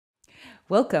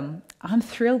Welcome. I'm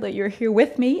thrilled that you're here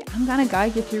with me. I'm going to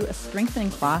guide you through a strengthening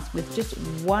class with just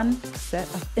one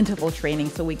set of interval training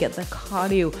so we get the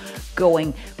cardio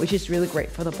going, which is really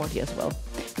great for the body as well.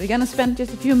 We're going to spend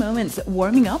just a few moments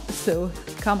warming up, so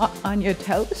come up on your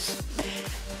toes,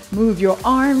 move your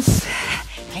arms,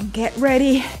 and get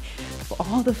ready for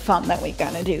all the fun that we're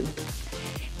going to do.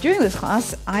 During this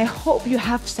class, I hope you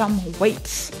have some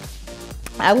weights.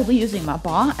 I will be using my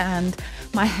bar and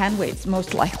my hand weights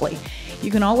most likely. You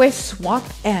can always swap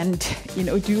and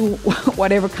do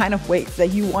whatever kind of weights that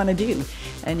you want to do,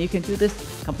 and you can do this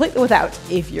completely without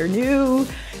if you're new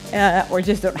or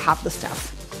just don't have the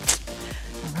stuff.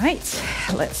 All right,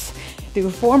 let's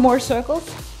do 4 more circles.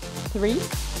 3, 2,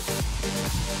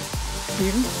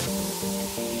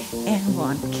 and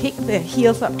 1. Kick the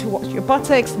heels up towards your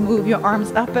buttocks. Move your arms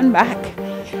up and back.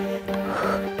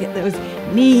 Get those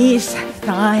knees,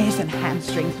 thighs, and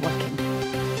hamstrings working.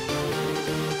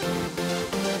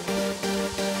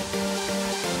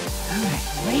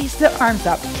 Raise the arms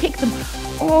up, kick them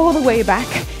all the way back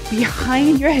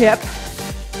behind your hip.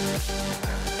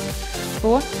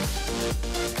 4,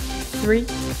 3,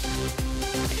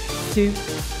 2,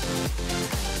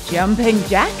 jumping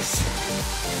jacks.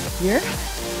 Here.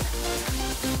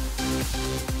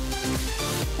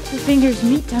 Let the fingers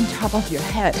meet on top of your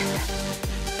head.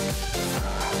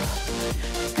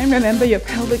 And remember your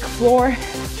pelvic floor.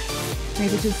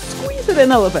 Maybe just squeeze it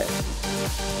in a little bit.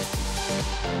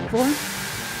 4,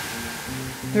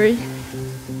 3,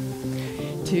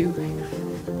 2,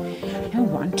 and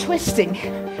 1. Twisting.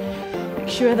 Make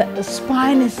sure that the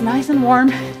spine is nice and warm.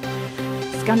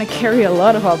 It's gonna carry a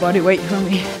lot of our body weight when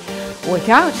we work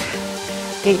out.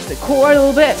 Engage the core a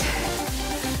little bit.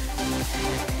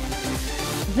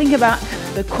 Think about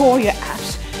the core, your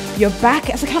abs, your back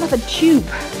as a kind of a tube.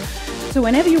 So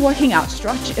whenever you're working out,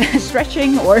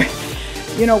 stretching, or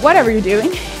whatever you're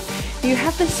doing, you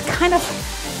have this kind of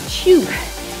tube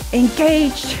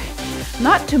engaged,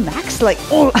 not to max but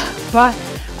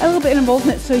a little bit involved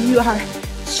in it, so you are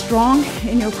strong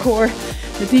in your core,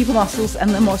 the deeper muscles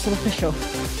and the more superficial.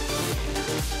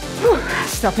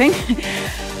 Stopping.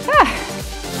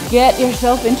 Get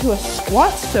yourself into a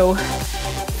squat, so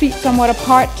feet somewhat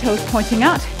apart, toes pointing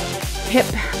out, hip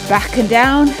back and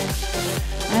down,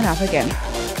 and up again.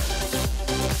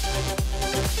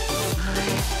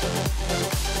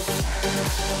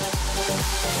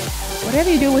 Whatever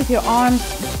you do with your arms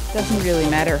doesn't really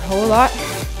matter a whole lot.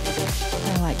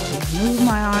 I like to move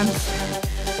my arms,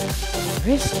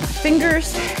 wrist, my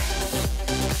fingers.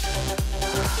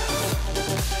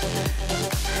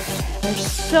 There's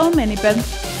so many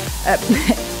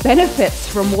benefits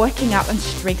from working out and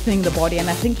strengthening the body, and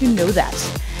I think you know that.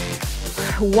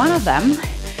 One of them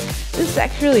is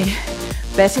actually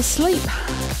better sleep,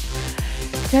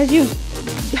 because you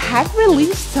have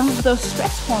released some of those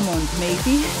stress hormones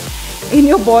maybe in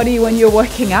your body when you're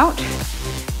working out,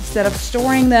 instead of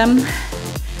storing them.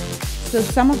 So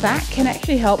some of that can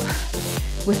actually help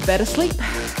with better sleep.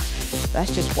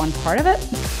 That's just one part of it.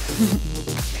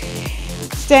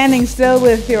 Standing still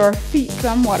with your feet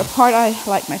somewhat apart. I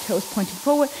like my toes pointing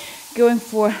forward. Going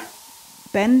for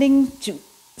bending to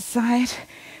side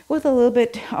with a little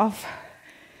bit of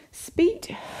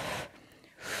speed.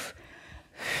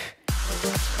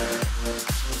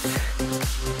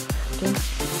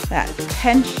 That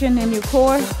tension in your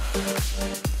core.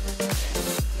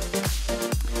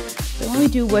 So when we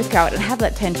do work out and have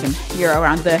that tension here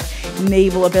around the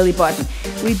navel or belly button,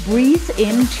 we breathe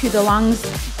into the lungs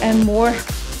and more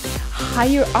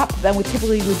higher up than we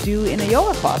typically would do in a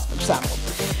yoga class, for example.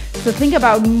 So think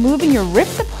about moving your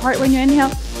ribs apart when you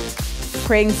inhale,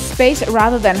 creating space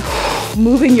rather than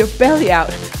moving your belly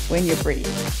out when you breathe.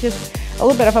 Just a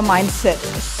little bit of a mindset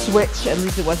switch, at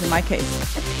least it was in my case.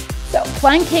 So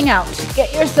planking out,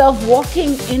 get yourself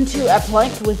walking into a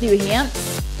plank with your hands,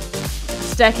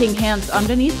 stacking hands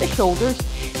underneath the shoulders,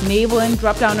 navel in,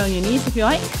 drop down on your knees if you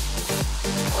like.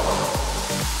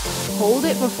 Hold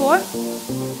it for 4,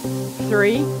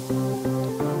 3,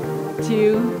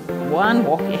 2, 1,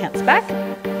 walk your hands back.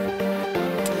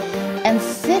 And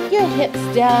sit your hips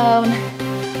down,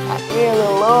 really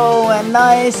low and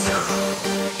nice.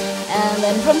 And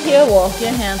then from here, walk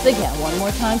your hands again, one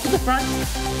more time to the front.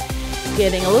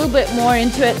 Getting a little bit more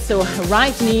into it. So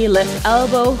right knee, left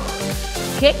elbow,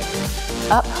 kick,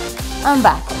 up and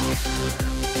back.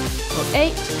 For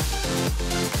 8,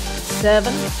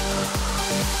 7,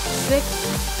 6,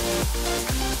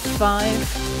 5,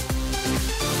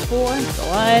 4,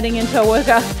 gliding into a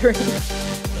workout. 3, 2,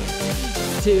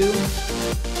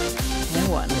 and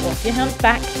 1. Walk your hands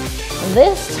back.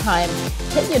 This time,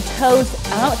 hit your toes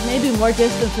out, maybe more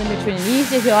distance in between your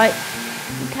knees if you like.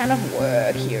 And kind of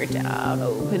work here down,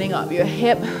 opening up your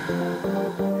hip.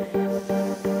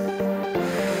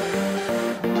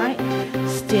 All right,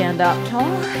 stand up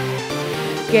tall.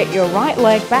 Get your right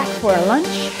leg back for a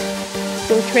lunge.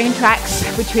 So train tracks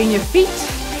between your feet.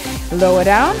 Lower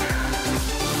down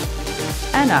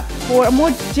and up. For a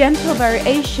more gentle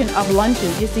variation of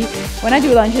lunges, you see, when I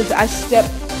do lunges, I step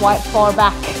quite far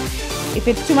back. If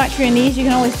it's too much for your knees, you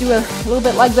can always do a little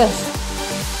bit like this.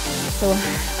 So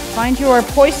find your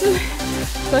poison,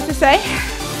 so to say.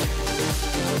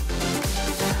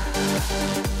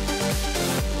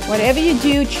 Whatever you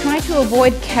do, try to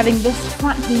avoid having this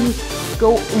front knee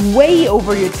go way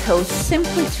over your toes,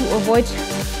 simply to avoid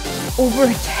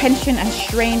over tension and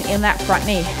strain in that front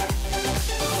knee.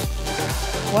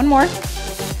 One more.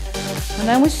 And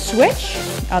then we switch,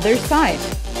 other side.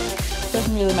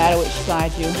 Doesn't really matter which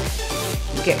side you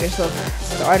get yourself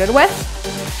started with,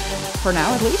 for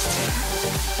now at least,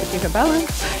 if you can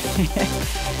balance.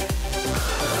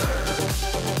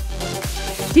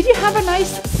 Did you have a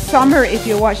nice summer if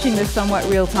you're watching this somewhat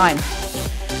real time?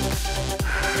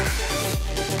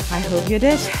 I hope you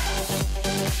did.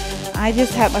 I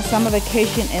just had my summer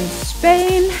vacation in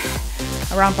Spain,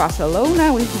 around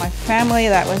Barcelona with my family.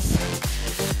 That was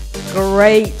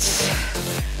great.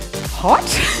 Hot,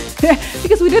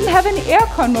 because we didn't have any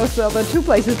aircon most of the two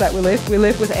places that we lived. We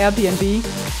lived with Airbnb.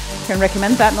 Can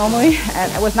recommend that normally.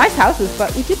 And it was nice houses,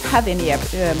 but we didn't have any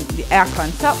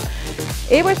aircon. So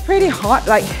it was pretty hot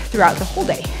like throughout the whole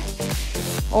day.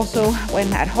 Also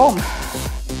when at home.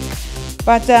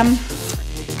 But then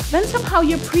somehow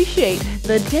you appreciate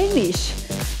the Danish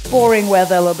boring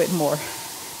weather a little bit more.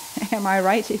 Am I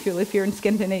right if you live here in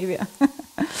Scandinavia?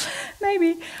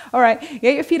 Maybe. All right,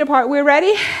 get your feet apart. We're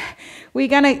ready. We're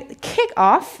gonna kick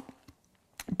off,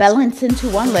 balance into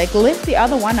one leg, lift the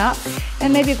other one up,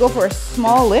 and maybe go for a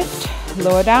small lift.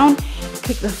 Lower down,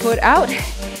 kick the foot out,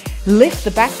 lift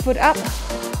the back foot up,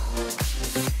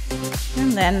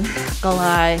 and then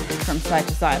glide from side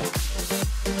to side.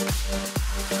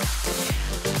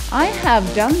 I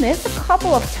have done this a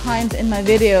couple of times in my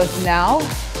videos now.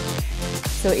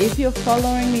 So if you're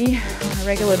following me on a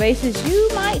regular basis, you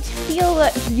might feel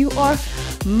that you are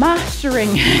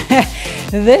mastering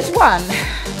this one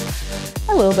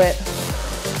a little bit.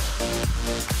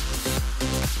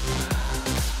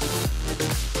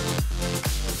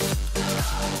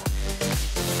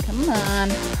 Come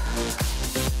on.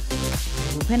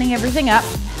 Opening everything up.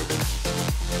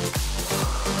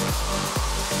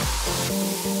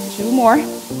 2 more.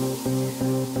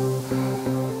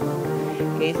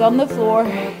 Gaze on the floor.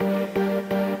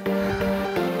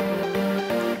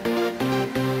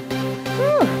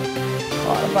 Whew. A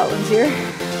lot of balance here.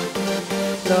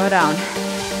 Slow it down.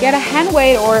 Get a hand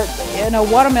weight or a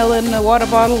watermelon, a water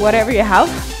bottle, whatever you have.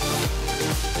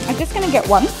 I'm just gonna get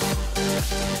one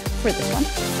for this one.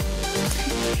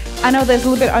 I know there's a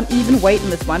little bit uneven weight in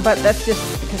this one, but that's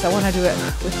just because I want to do it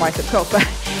with bicep curls.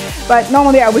 But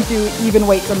normally I would do even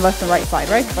weights on the left and right side,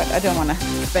 right? But I don't want to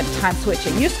spend time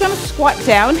switching. You're just going to squat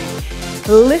down,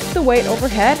 lift the weight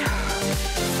overhead,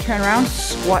 turn around,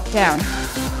 squat down.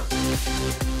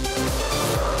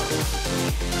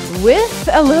 With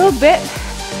a little bit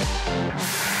of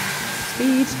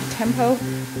speed, tempo.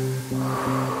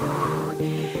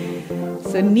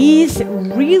 So knees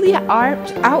really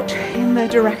arched out in the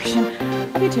direction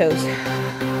of your toes.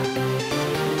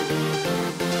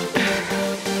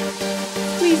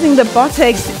 Squeezing the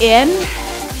buttocks in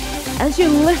as you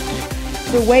lift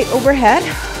the weight overhead.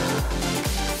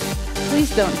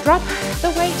 Please don't drop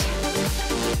the weight.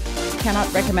 Cannot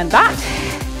recommend that.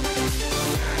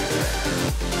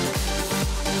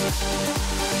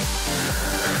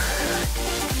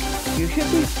 You should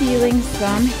be feeling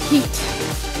some heat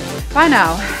by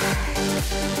now.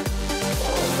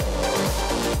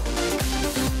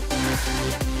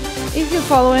 If you're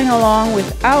following along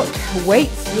without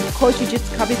weights, of course you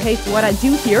just copy paste what I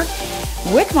do here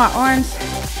with my arms,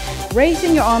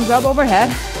 raising your arms up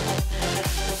overhead.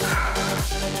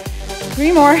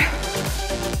 3 more.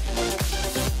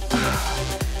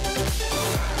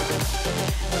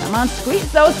 Come on,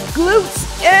 squeeze those glutes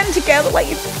in together like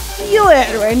you feel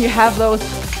it when you have those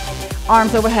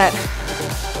arms overhead.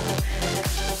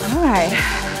 All right.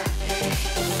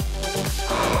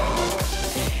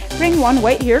 Bring one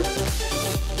weight here.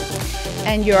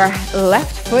 And your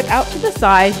left foot out to the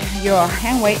side. Your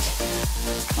hand weight.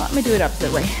 Well, let me do it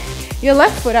opposite way. Your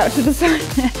left foot out to the side.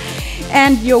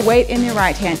 And your weight in your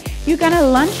right hand. You're gonna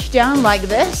lunge down like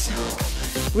this.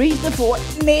 Reach the forward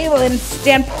navel and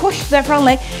stand. Push the front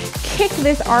leg. Kick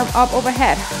this arm up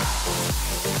overhead.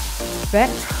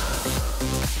 Bend.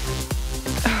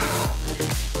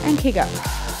 and kick up.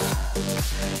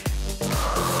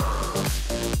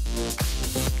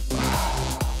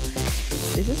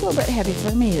 This is a little bit heavy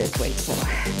for me, this weight, so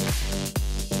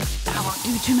I won't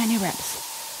do too many reps.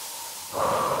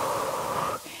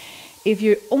 If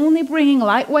you're only bringing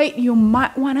light weight, you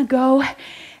might want to go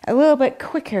a little bit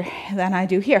quicker than I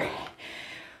do here.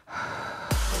 2,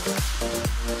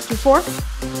 4.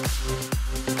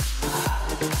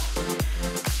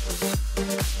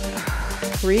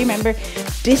 3. Remember,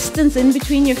 distance in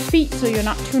between your feet so you're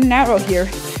not too narrow here.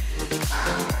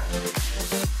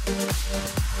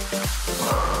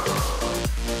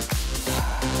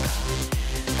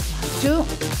 2.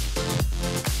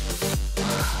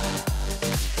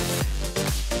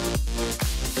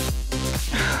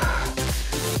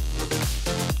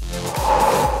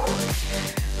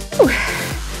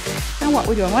 Now what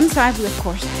we do on one side, we of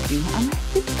course do on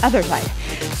the other side.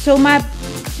 So my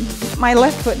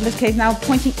left foot in this case now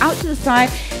pointing out to the side,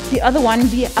 the other one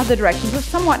the other direction, so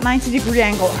somewhat 90-degree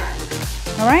angle.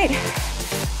 All right,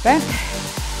 bend,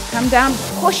 come down,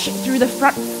 push through the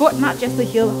front foot, not just the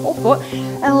heel, the whole foot,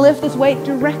 and lift this weight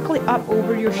directly up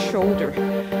over your shoulder.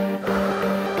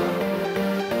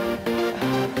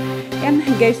 Again,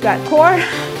 engage that core.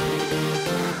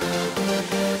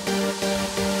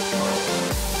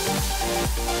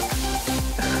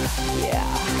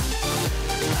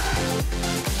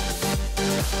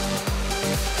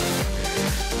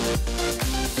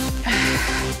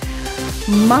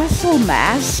 Muscle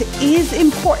mass is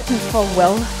important for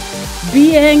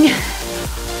well-being,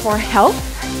 for health.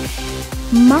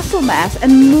 Muscle mass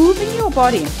and moving your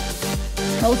body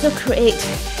also create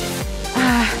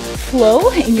flow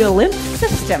in your lymph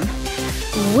system,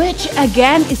 which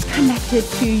again is connected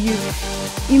to your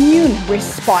immune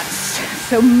response.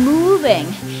 So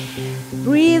moving,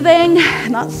 breathing,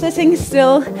 not sitting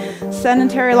still,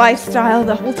 sedentary lifestyle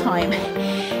the whole time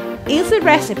is a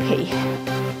recipe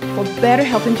for better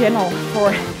health in general,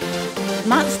 for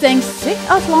not staying sick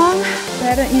as long,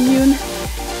 better immune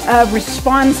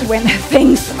response when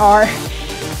things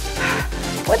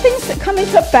come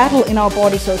into battle in our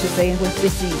body, so to say, with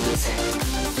diseases.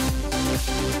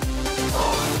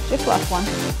 Just last one.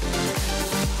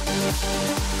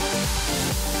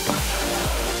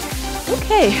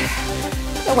 Okay,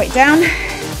 so weight down.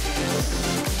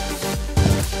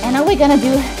 And now we're gonna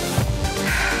do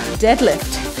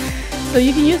deadlift. So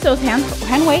you can use those hand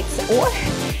weights, or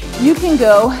you can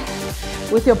go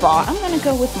with your bar. I'm gonna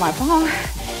go with my bar.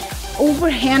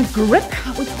 Overhand grip,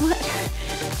 we call it.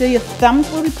 So your thumbs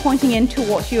will be pointing in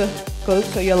towards your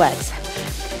glutes or your legs.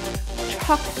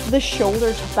 Tuck the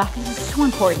shoulders back. This is so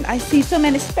important. I see so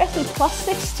many, especially plus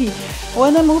 60.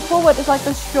 When they move forward, it's like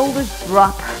the shoulders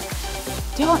drop.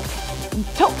 Don't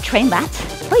train that,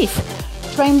 please.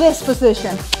 Train this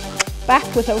position. Back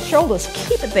with those shoulders,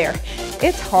 keep it there.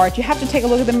 It's hard. You have to take a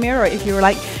look at the mirror if you're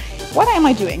like, what am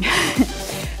I doing?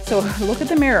 So look at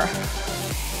the mirror.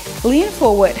 Lean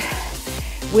forward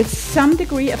with some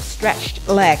degree of stretched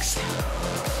legs.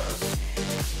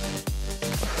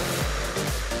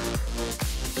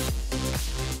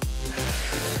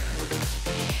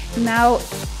 Now,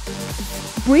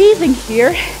 breathing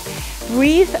here,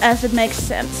 breathe as it makes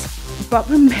sense. But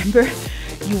remember,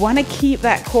 you want to keep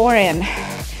that core in.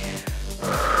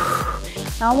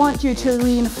 I want you to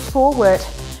lean forward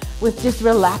with just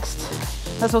relaxed.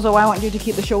 That's also why I want you to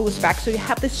keep the shoulders back, so you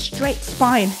have this straight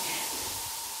spine.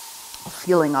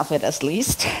 Feeling of it at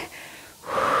least.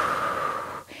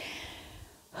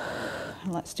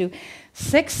 Let's do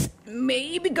 6,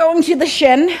 maybe going to the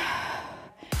shin.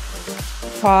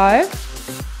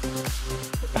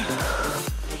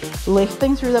 5.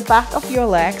 Lifting through the back of your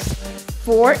legs.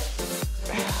 4.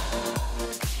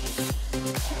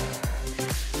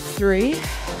 3.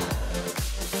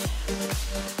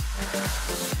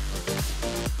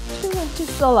 2,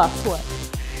 just the last one.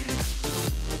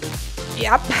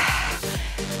 Yep.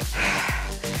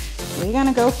 We're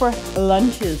gonna go for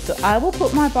lunges. So I will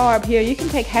put my bar up here. You can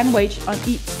take hand weights on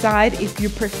each side if you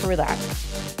prefer that.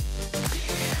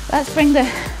 Let's bring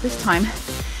this time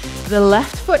the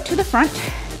left foot to the front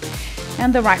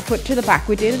and the right foot to the back.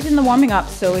 We did it in the warming up,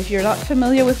 so if you're not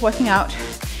familiar with working out,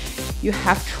 you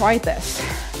have tried this.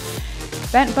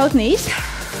 Bend both knees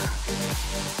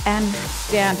and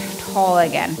stand tall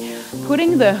again.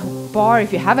 Putting the bar,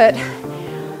 if you have it,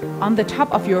 on the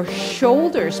top of your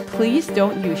shoulders. Please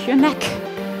don't use your neck.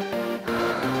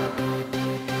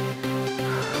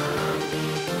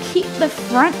 Keep the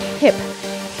front hip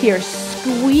here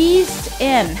squeezed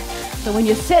in. So when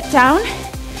you sit down,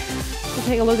 so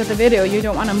take a look at the video, you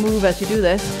don't want to move as you do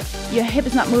this. Your hip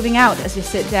is not moving out as you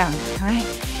sit down, all right?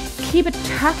 Keep it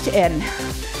tucked in.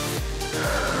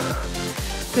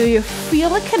 So you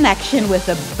feel a connection with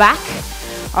the back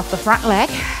of the front leg,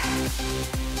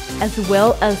 as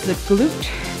well as the glute,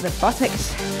 the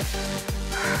buttocks.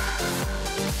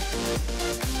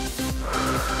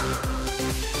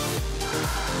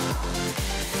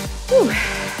 Whew.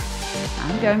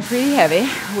 I'm going pretty heavy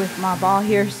with my bar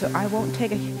here, so I won't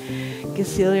take a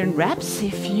gazillion reps.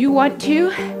 If you want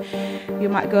to, you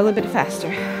might go a little bit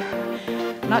faster.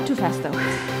 Not too fast though.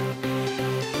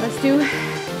 Let's do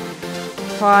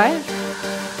 5,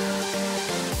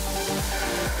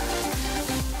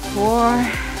 4,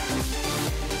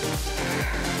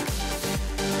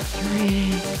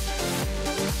 3,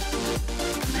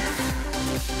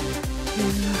 2,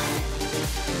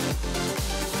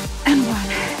 and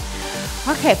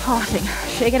 1. Okay, pausing.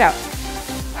 Shake it out.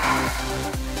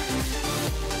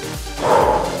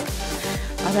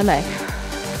 Other leg.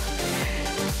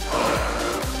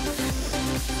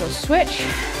 So switch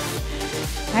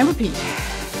and repeat.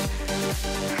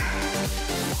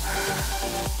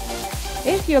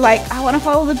 If you're like, I want to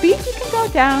follow the beat, you can go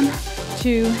down,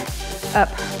 2, up,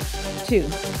 2.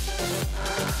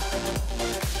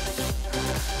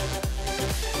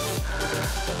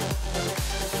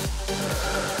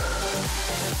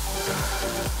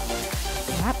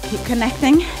 Yep, keep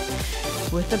connecting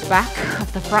with the back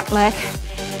of the front leg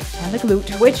and the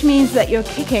glute, which means that you're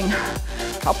kicking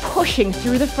or pushing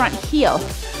through the front heel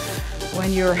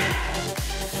when you're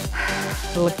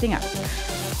lifting up.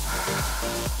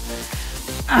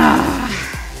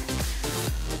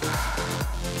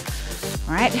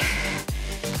 All right,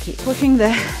 keep pushing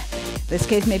in this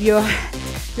case, maybe your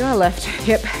left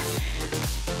hip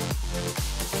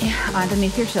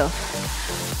underneath yourself.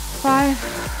 5,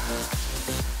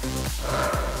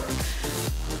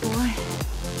 4,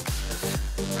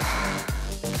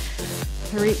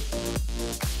 3,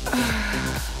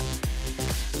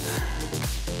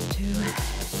 2,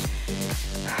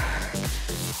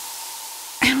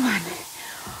 and 1.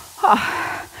 Oh.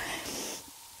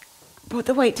 Put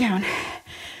the weight down.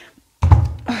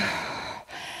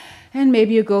 And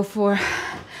maybe you go for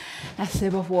a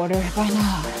sip of water by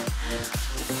now.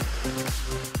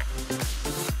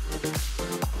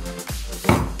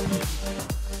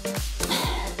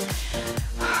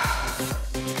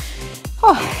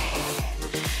 Oh.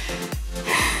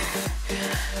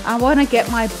 I want to get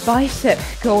my bicep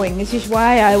going. This is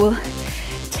why I will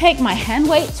take my hand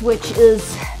weights, which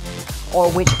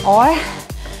are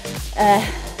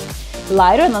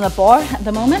lighter than the bar at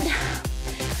the moment.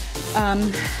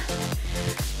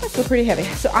 That's still pretty heavy.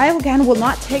 So I again will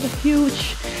not take a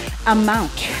huge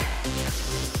amount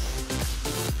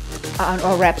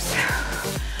or reps.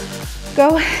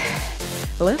 Go,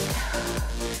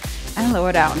 lift, and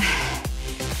lower down.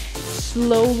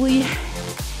 Slowly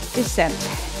descent.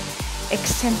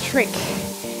 Eccentric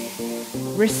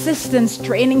resistance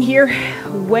training here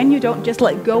when you don't just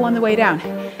let go on the way down.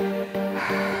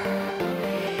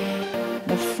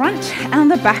 The front and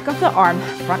the back of the arm,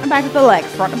 front and back of the leg,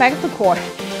 front and back of the core,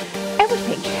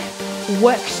 everything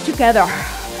works together.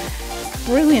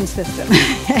 Brilliant system.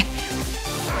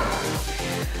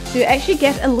 So you actually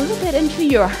get a little bit into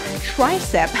your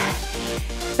tricep,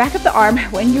 back of the arm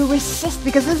when you resist,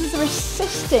 because this is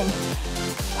resisting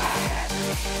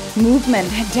movement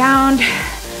down,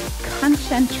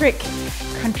 concentric,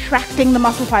 contracting the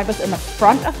muscle fibers in the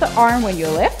front of the arm when you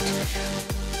lift.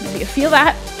 Maybe you feel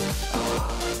that.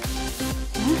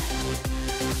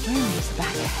 Release the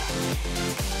back.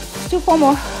 Let's do 4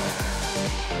 more.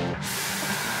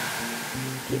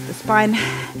 Keep the spine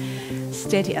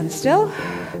steady and still.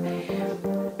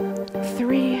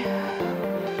 3.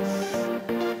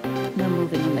 Now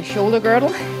moving in the shoulder girdle.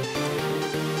 2.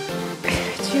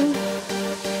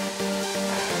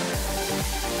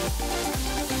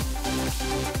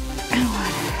 And 1.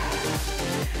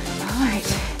 All right.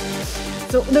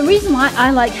 So the reason why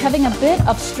I like having a bit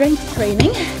of strength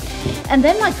training and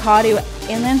then my cardio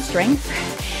and then strength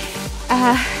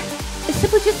is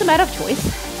simply just a matter of choice.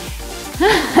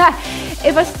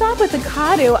 If I start with the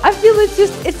cardio, I feel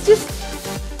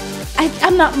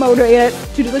I'm not motivated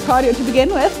to do the cardio to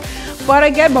begin with, but I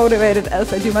get motivated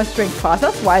as I do my strength class.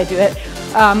 That's why I do it.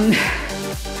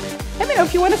 Let me know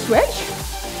if you want to switch.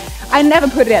 I never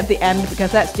put it at the end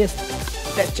because that's just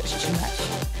too much.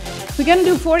 We're gonna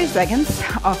do 40 seconds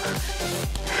of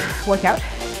workout,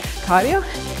 cardio,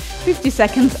 50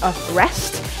 seconds of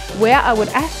rest, where I would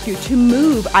ask you to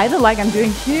move either like I'm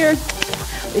doing here,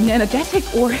 in energetic,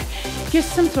 or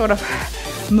just some sort of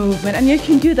movement. And you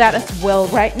can do that as well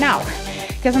right now,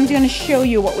 because I'm going to show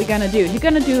you what we're going to do. You're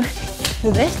going to do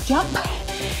this jump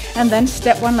and then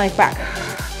step one leg back.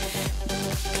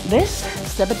 This,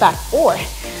 step it back, or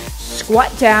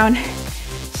squat down,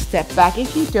 step back.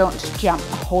 If you don't, jump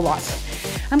a whole lot.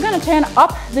 I'm gonna turn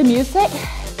up the music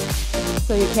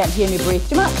so you can't hear me breathe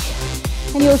too much.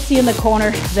 And you'll see in the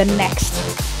corner the next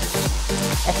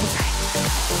exercise.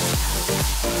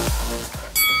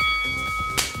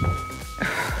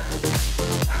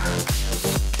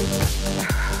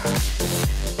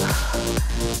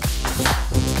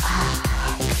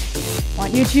 I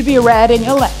want you to be red in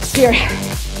your legs here.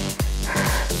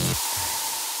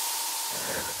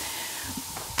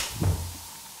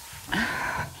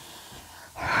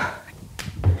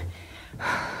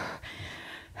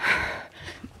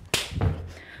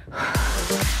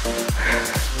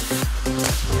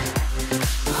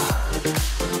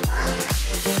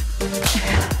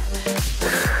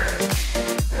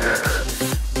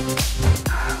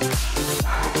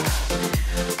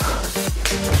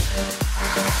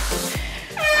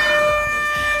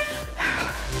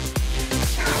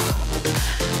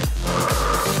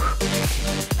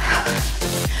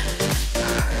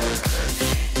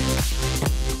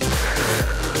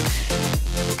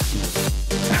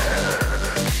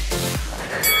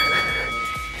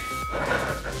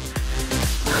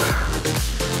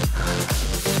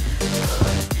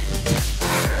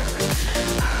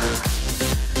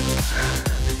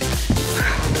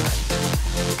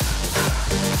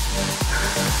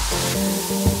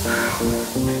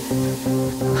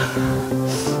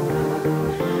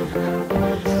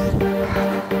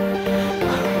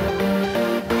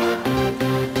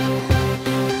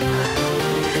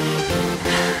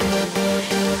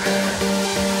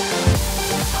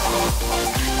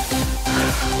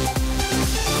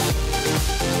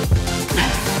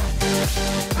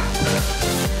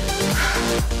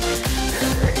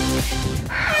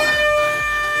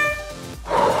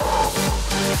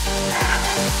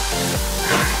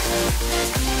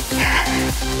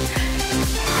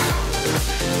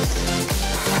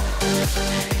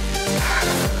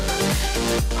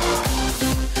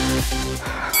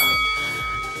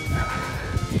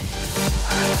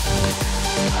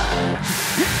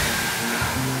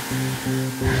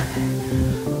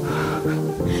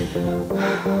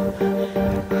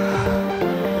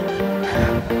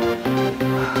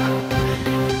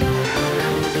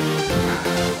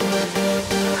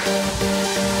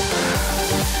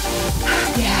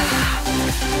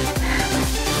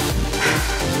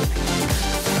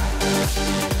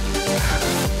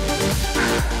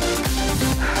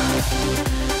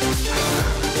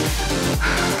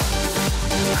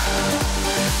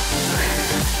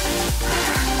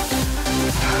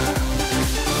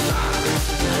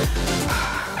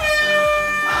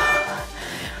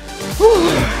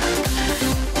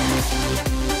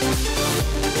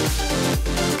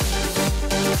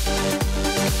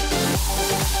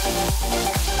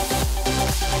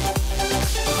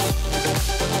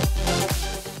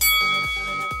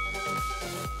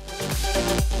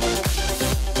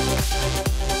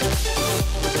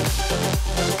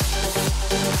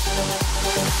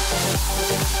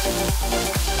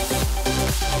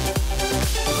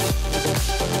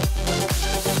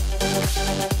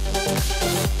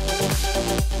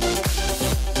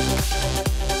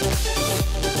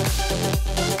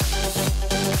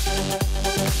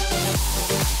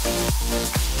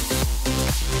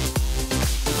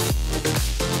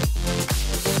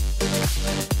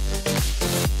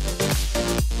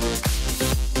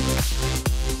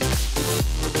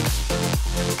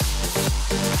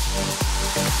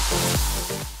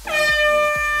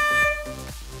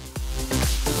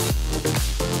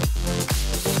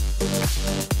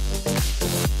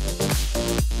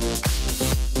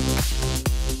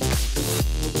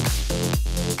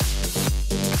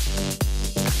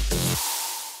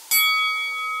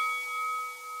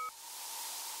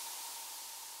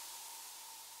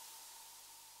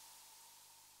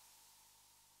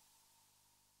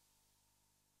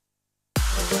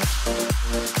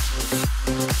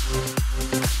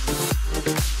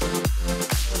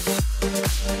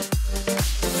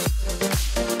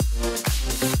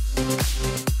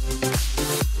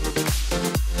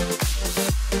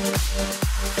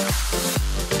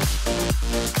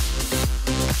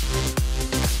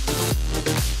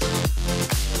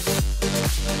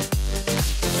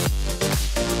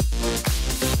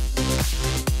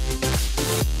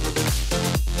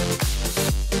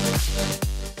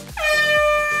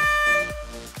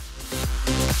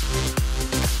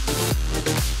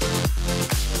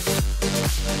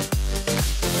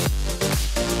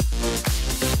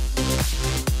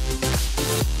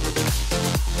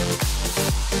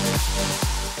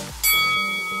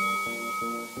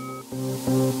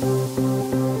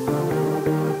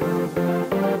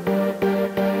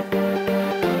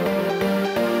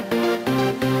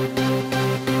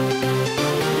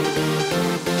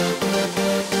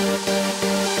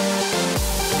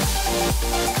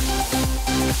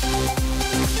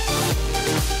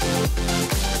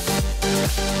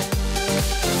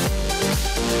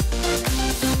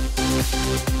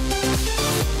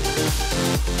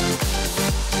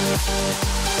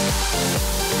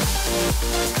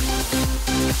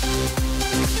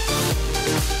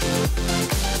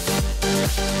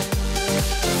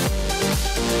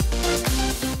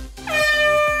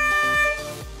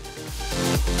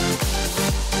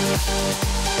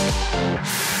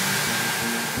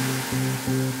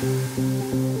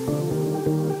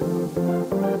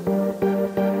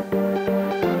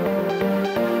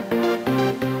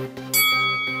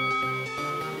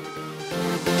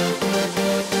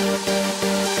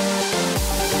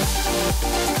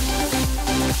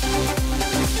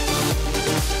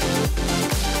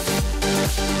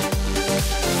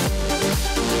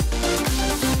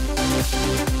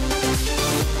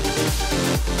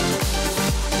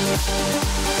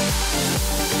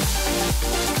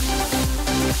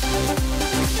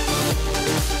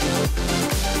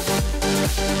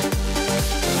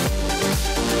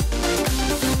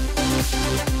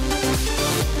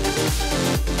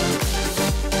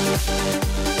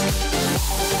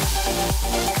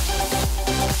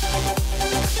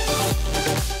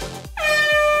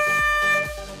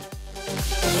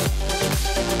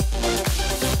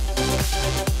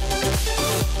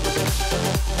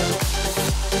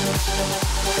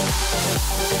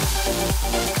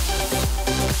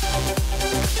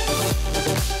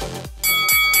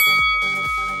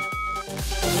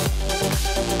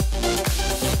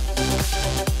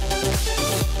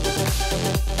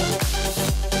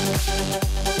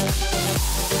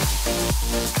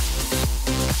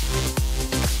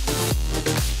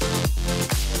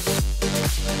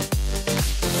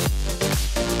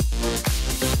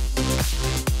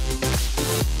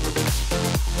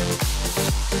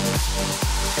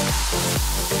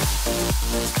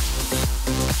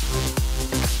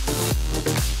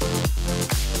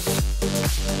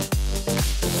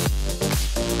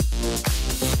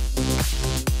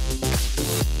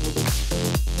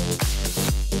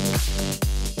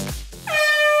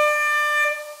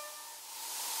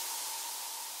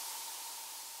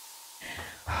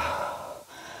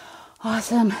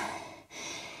 Awesome.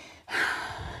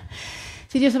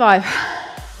 Did you survive?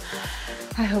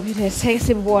 I hope you did. Take a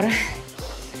sip of water.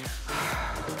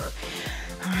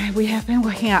 All right, we have been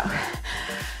working out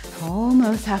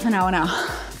almost half an hour now.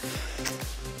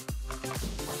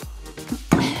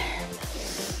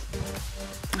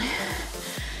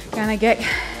 Gonna get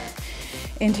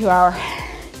into our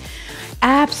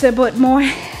abs a bit more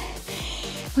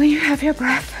when you have your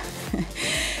breath.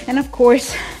 And of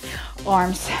course,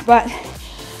 arms, but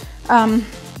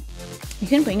you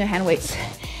can bring your hand weights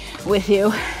with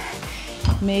you.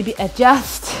 Maybe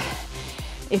adjust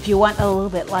if you want a little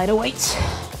bit lighter weights.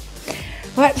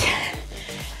 But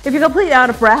if you're completely out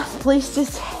of breath, please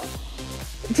just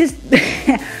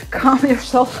calm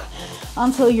yourself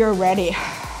until you're ready.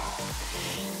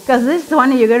 Because this is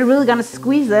one you're really gonna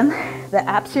squeeze in the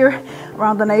abs here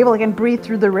around the navel. You can breathe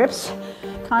through the ribs,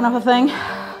 kind of a thing.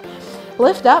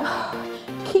 Lift up.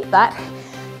 Keep that.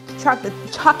 Chuck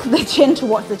the chin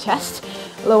towards the chest.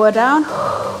 Lower down.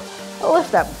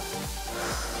 Lift up.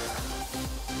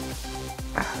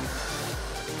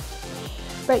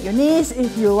 Bend your knees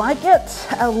if you like it.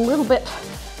 A little bit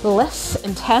less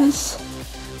intense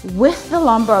with the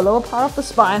lumbar, lower part of the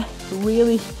spine.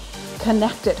 Really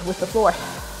connected with the floor.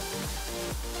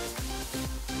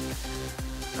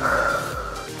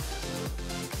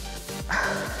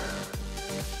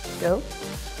 Go.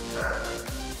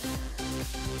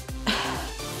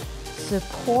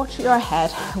 Support your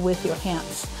head with your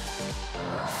hands.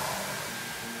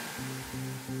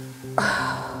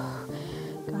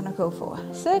 Gonna go for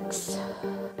 6,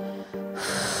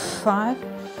 5,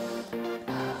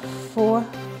 4,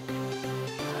 3,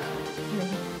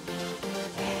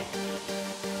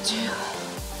 2,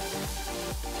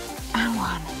 and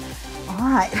 1. All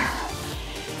right.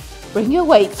 Bring your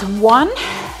weights. 1,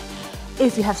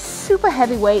 if you have super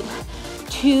heavy weight.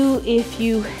 2, if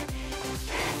you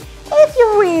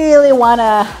really want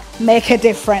to make a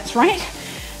difference, right?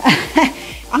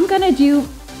 I'm gonna do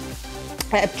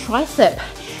a tricep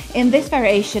in this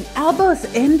variation, elbows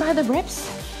in by the ribs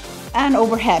and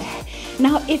overhead.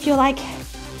 Now, if you're like,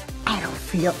 I don't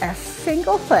feel a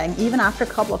single thing, even after a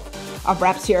couple of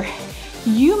reps here,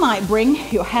 you might bring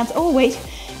your hands overweight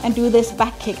and do this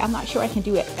back kick. I'm not sure I can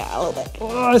do it a little bit.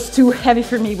 Oh, it's too heavy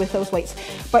for me with those weights.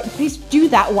 But please do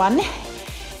that one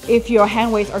if your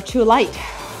hand weights are too light.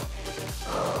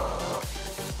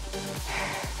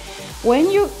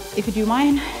 If you do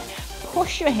mine,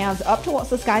 push your hands up towards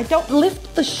the sky. Don't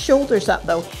lift the shoulders up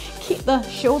though. Keep the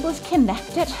shoulders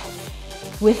connected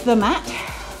with the mat.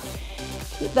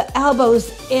 Keep the elbows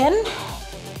in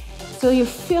so you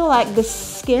feel like the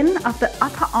skin of the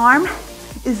upper arm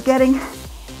is getting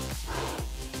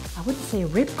a I wouldn't say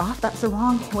rip off, that's the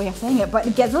wrong way of saying it, but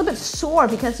it gets a little bit sore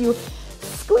because you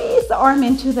squeeze the arm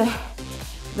into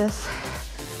this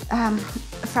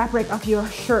fabric of your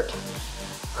shirt.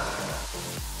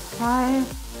 5,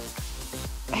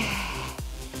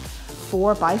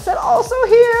 4, bicep also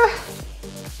here.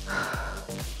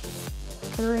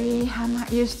 3, I'm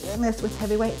not used to doing this with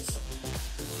heavy weights.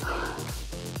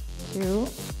 2,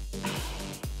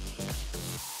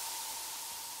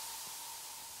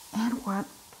 and 1.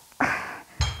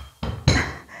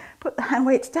 Put the hand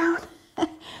weights down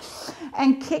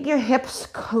and kick your hips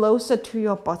closer to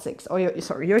your buttocks, or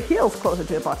your heels closer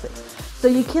to your buttocks, so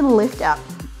you can lift up.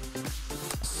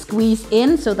 Squeeze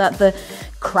in so that the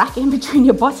crack in between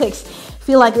your buttocks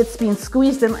feel like it's being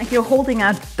squeezed in, like you're holding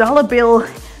a dollar bill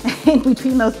in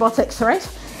between those buttocks, right?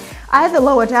 Either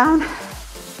lower down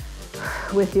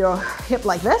with your hip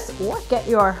like this, or get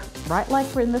your right leg,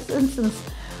 for in this instance,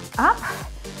 up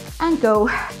and go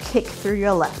kick through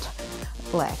your left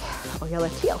leg or your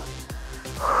left heel.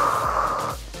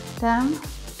 Down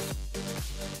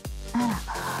and up.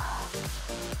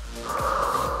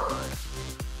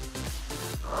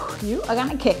 You are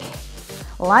gonna kick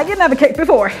like you never kicked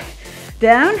before.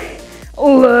 Down,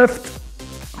 lift.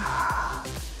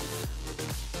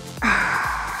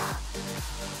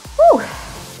 Whew.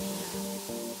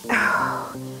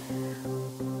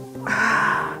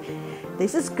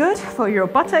 This is good for your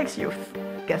buttocks.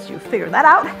 Guess you figured that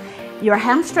out. Your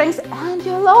hamstrings and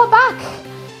your lower back.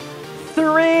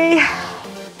 3,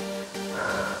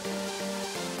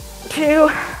 2,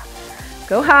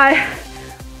 go high.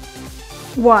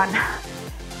 1.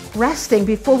 Resting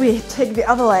before we take the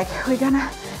other leg. We're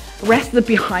gonna rest the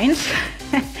behinds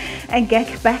and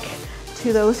get back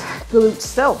to those glutes.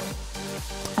 So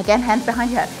again, hands behind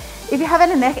your head. If you have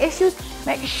any neck issues,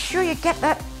 make sure you get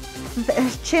that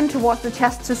chin towards the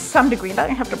chest to some degree. You don't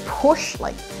have to push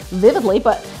like vividly,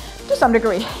 but to some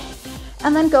degree.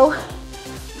 And then go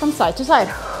from side to side.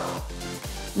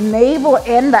 Navel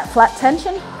in, that flat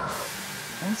tension.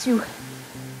 As you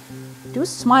do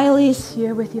smileys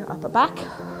here with your upper back.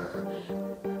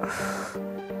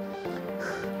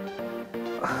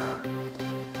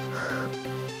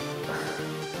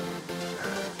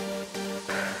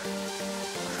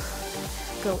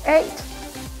 Go 8,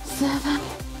 7,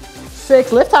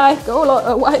 6, lift high, go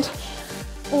wide.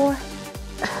 4,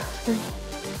 3,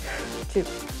 2,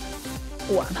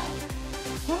 1.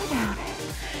 Go down.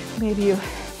 Maybe you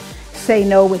say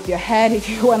no with your head if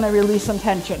you want to release some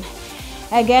tension.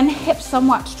 Again, hips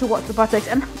somewhat towards the buttocks,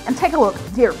 and take a look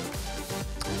here.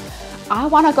 I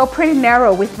want to go pretty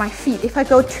narrow with my feet. If I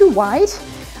go too wide,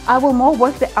 I will more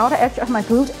work the outer edge of my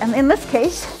glute, and in this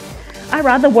case, I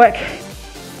rather work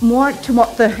more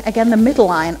toward the middle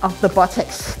line of the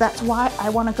buttocks. That's why I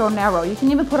want to go narrow. You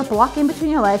can even put a block in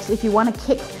between your legs if you want to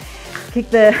kick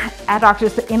the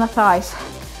adductors, the inner thighs,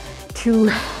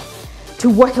 to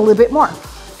work a little bit more.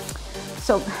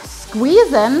 So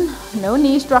squeeze in, no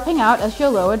knees dropping out as you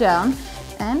lower down,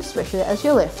 and swish it as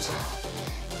you lift.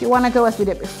 If you want to go as we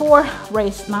did before,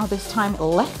 raise now this time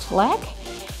left leg,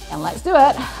 and let's do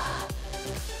it.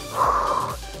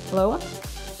 Lower,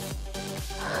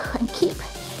 and keep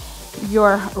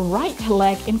your right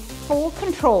leg in full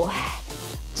control.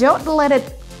 Don't let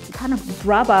it kind of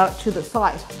drop out to the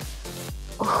side.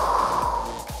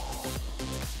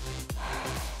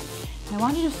 I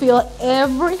want you to feel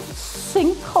every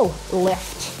single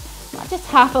lift, not just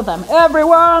half of them.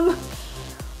 Everyone.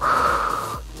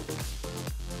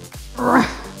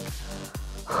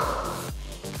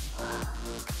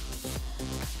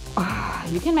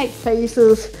 You can make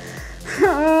faces.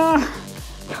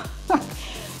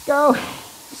 Go.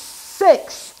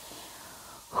 6.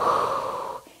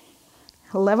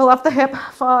 Level up the hip.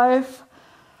 5,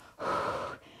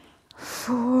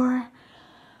 4,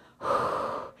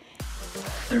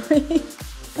 3,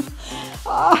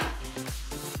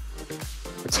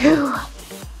 2,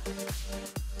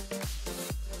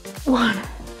 1.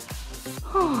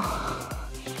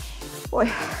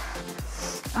 Boy,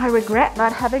 I regret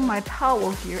not having my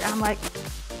towel here. I'm like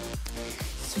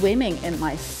swimming in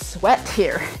my sweat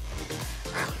here.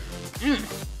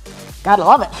 Gotta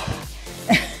love it.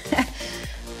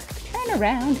 Turn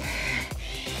around.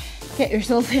 Get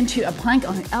yourself into a plank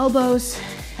on your elbows.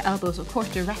 Elbows, of course,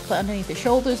 directly underneath the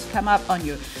shoulders. Come up on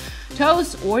your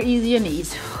toes or easy your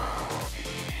knees.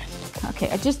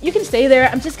 Okay, you can stay there.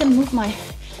 I'm just gonna move my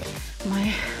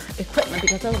equipment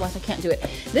because otherwise I can't do it.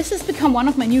 This has become one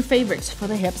of my new favorites for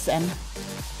the hips and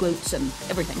glutes and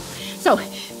everything. So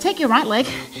take your right leg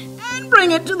and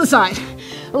bring it to the side.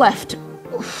 Left.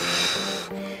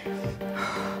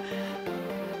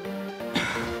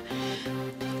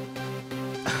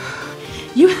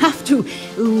 you have to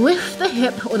lift the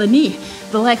hip or the knee,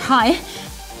 the leg high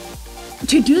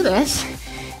to do this,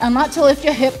 and not to lift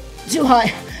your hip too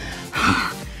high.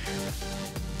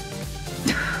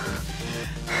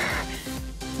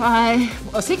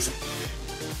 5 or 6,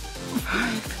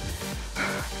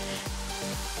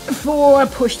 5, 4,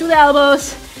 push through the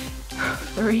elbows,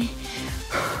 3,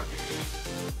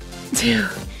 2.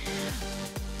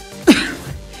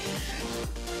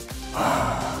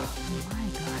 Oh my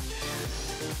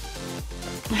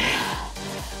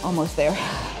God. Almost there.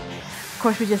 Of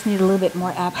course, we just need a little bit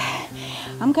more up.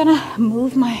 I'm gonna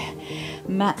move my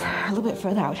mat a little bit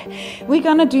further out. We're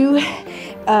gonna do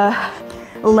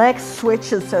leg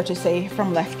switches, so to say,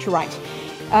 from left to right.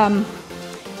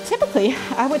 Typically,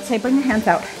 I would say bring your hands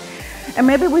out. And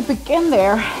maybe we begin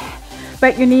there,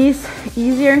 but your knees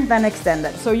easier than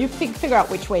extended. So you figure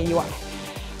out which way you want.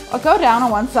 Or go down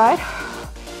on one side.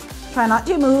 Try not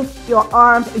to move your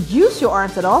arms, use your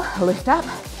arms at all. Lift up.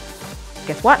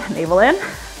 Guess what? Navel in.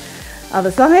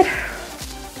 Other side.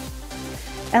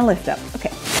 And lift up.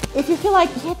 Okay. If you feel like,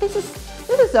 yeah, this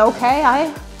is okay.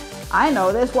 I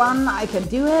know this one. I can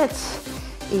do it.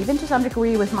 Even to some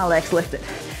degree with my legs lifted.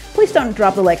 Please don't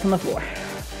drop the legs on the floor.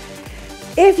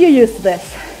 If you're used to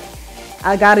this,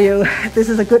 I got you. This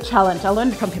is a good challenge. I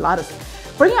learned it from Pilates.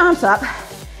 Bring your arms up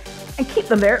and keep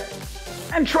them there.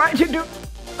 And try to do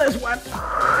this one.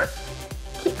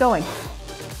 Keep going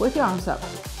with your arms up.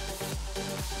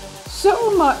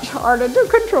 So much harder to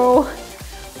control.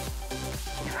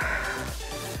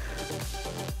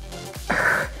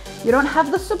 You don't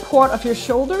have the support of your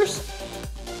shoulders.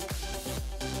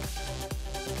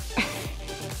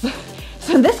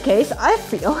 So in this case, I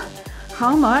feel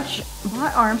how much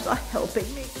my arms are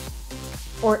helping me.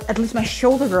 Or at least my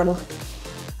shoulder girdle.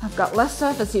 I've got less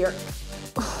surface here.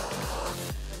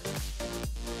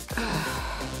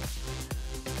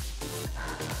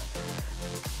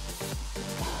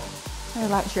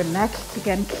 Relax your neck.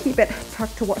 Again, keep it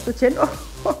tucked towards the chin.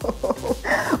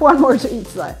 One more to each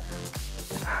side.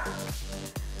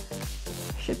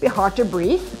 Should be hard to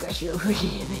breathe because you're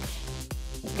really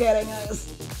getting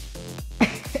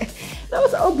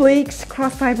those obliques,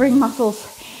 cross-fibering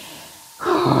muscles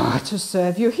to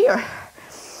serve you here.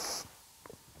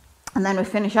 And then we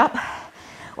finish up.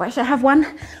 Well, I should have one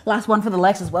last one for the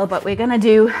legs as well, but we're gonna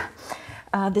do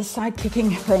this side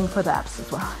kicking thing for the abs as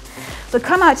well. So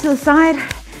come out to the side,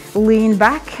 lean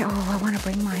back. Oh, I want to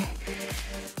bring my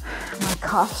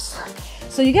cuffs.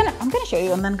 So I'm gonna show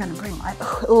you, and then I'm gonna bring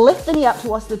lift the knee up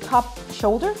towards the top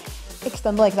shoulder,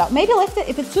 extend the legs out. Maybe lift it,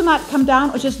 if it's too much, come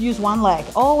down, or just use one leg.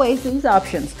 Always these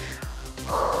options.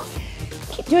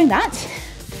 Keep doing that.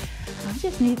 I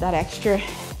just need that extra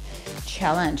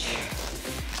challenge,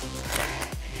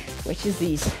 which is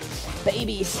these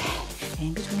babies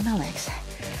in between my legs.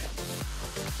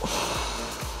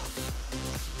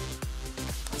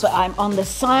 So I'm on the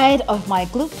side of my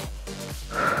glute,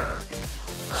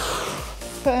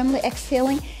 firmly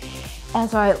exhaling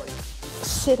as I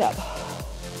sit up.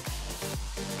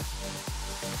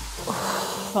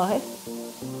 5,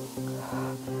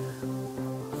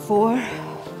 4,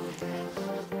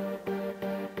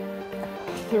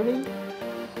 3,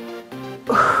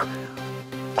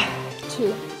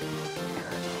 2,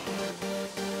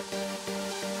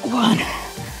 1.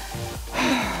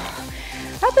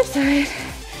 Other side.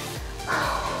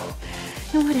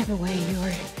 In whatever way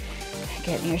you're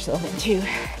getting yourself into.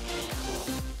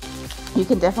 You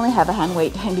can definitely have a hand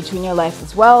weight in between your legs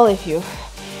as well if you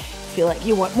feel like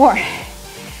you want more.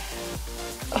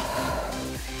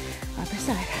 Other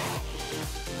side.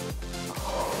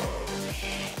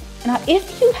 Now,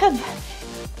 if you have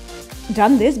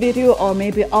done this video or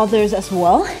maybe others as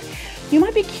well, you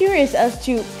might be curious as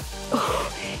to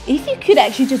if you could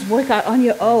actually just work out on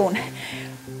your own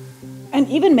and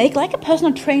even make like a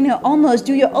personal trainer, almost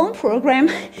do your own program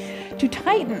to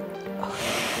tighten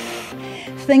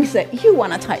things that you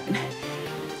want to tighten.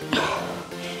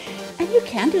 And you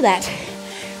can do that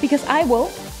because I will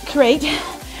create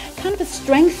kind of a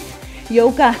strength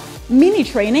yoga mini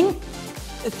training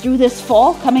through this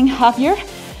fall, coming half year,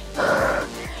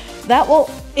 that will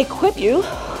equip you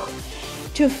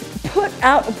to put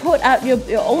out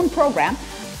your own program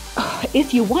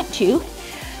if you want to,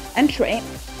 and train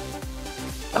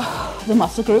the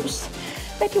muscle groups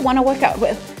that you want to work out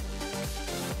with.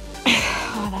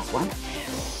 Oh, that's one.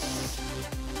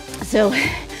 So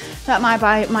that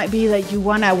might be like you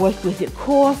want to work with your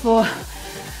core for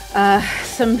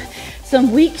some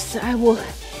weeks. I will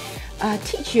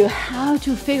teach you how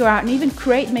to figure out and even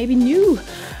create maybe new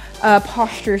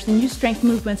postures and new strength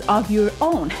movements of your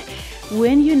own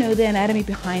when you know the anatomy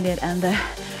behind it and the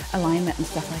alignment and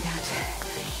stuff like that.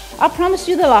 I promised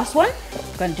you the last one.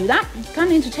 I'm gonna do that.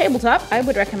 Coming into tabletop, I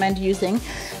would recommend using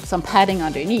some padding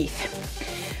underneath.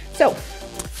 So,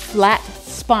 flat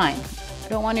spine. I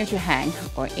don't want you to hang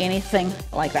or anything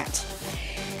like that.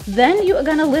 Then you are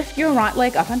gonna lift your right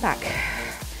leg up and back.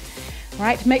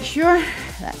 Right, make sure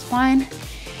that spine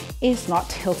is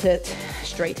not tilted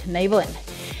straight, navel in.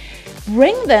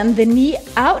 Bring then the knee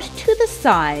out to the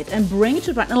side and bring it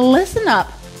to the front and listen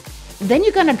up. Then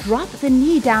you're gonna drop the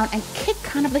knee down and kick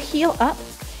kind of the heel up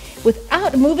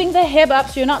without moving the hip up,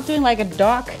 so you're not doing like a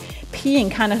dog peeing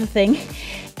kind of a thing.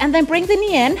 And then bring the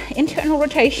knee in, internal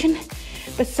rotation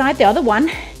beside the other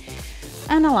one,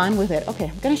 and align with it. Okay,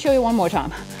 I'm gonna show you one more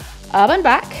time. Up and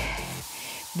back.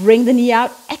 Bring the knee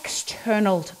out,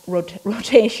 external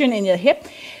rotation in your hip.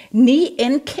 Knee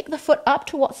in, kick the foot up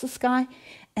towards the sky,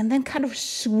 and then kind of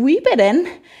sweep it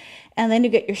in, and then you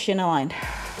get your shin aligned.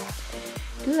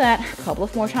 Do that a couple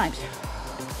of more times.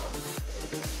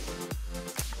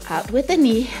 Out with the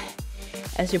knee.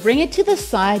 As you bring it to the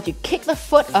side, you kick the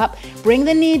foot up, bring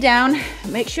the knee down,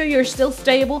 make sure you're still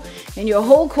stable in your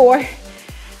whole core.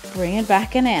 Bring it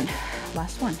back and in.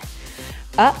 Last one.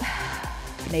 Up,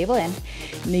 navel in,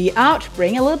 knee out,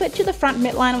 bring a little bit to the front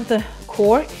midline of the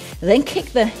core, then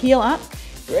kick the heel up,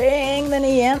 bring the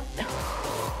knee in,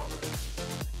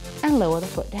 and lower the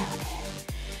foot down.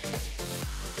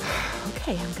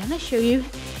 Okay, I'm gonna show you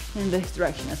in this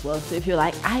direction as well. So if you're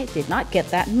like, I did not get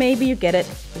that, maybe you get it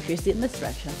if you sit in this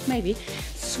direction. Maybe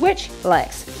switch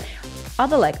legs.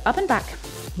 Other leg up and back,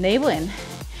 navel in,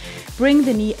 bring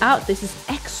the knee out. This is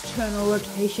external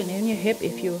rotation in your hip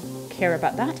if you care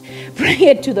about that. Bring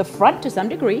it to the front to some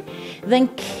degree, then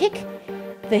kick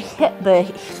the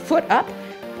foot up,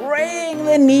 bring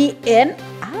the knee in,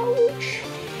 ouch,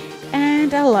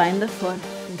 and align the foot,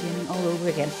 beginning all over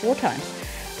again 4 times.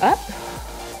 Up,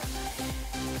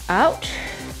 out,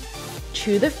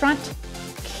 to the front,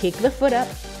 kick the foot up,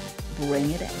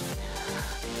 bring it in.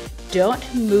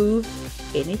 Don't move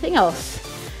anything else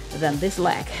than this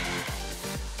leg.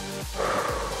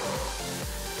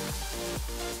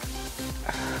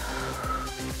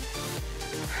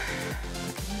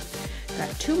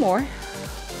 Got 2 more.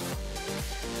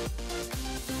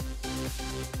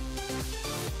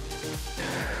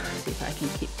 See if I can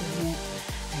keep doing it.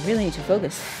 I really need to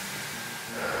focus.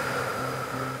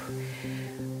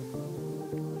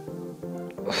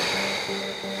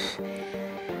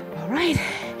 All right.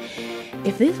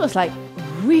 If this was like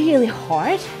really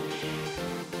hard,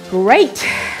 great.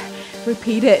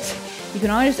 Repeat it. You can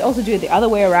always also do it the other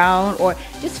way around, or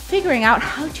just figuring out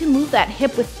how to move that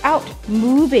hip without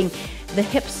moving the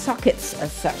hip sockets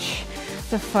as such.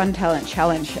 It's a fun talent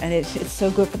challenge, and it's so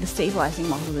good for the stabilizing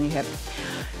muscles in your hip.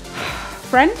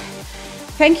 Friend,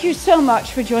 thank you so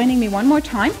much for joining me one more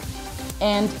time,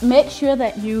 and make sure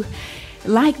that you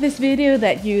like this video,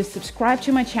 that you subscribe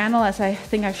to my channel, as I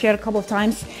think I've shared a couple of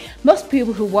times. Most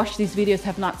people who watch these videos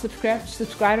have not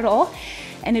subscribed at all,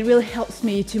 and it really helps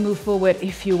me to move forward.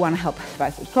 If you want to help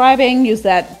by subscribing, use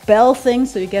that bell thing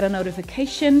so you get a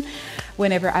notification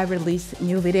whenever I release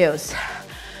new videos.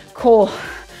 Cool.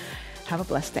 Have a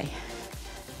blessed day.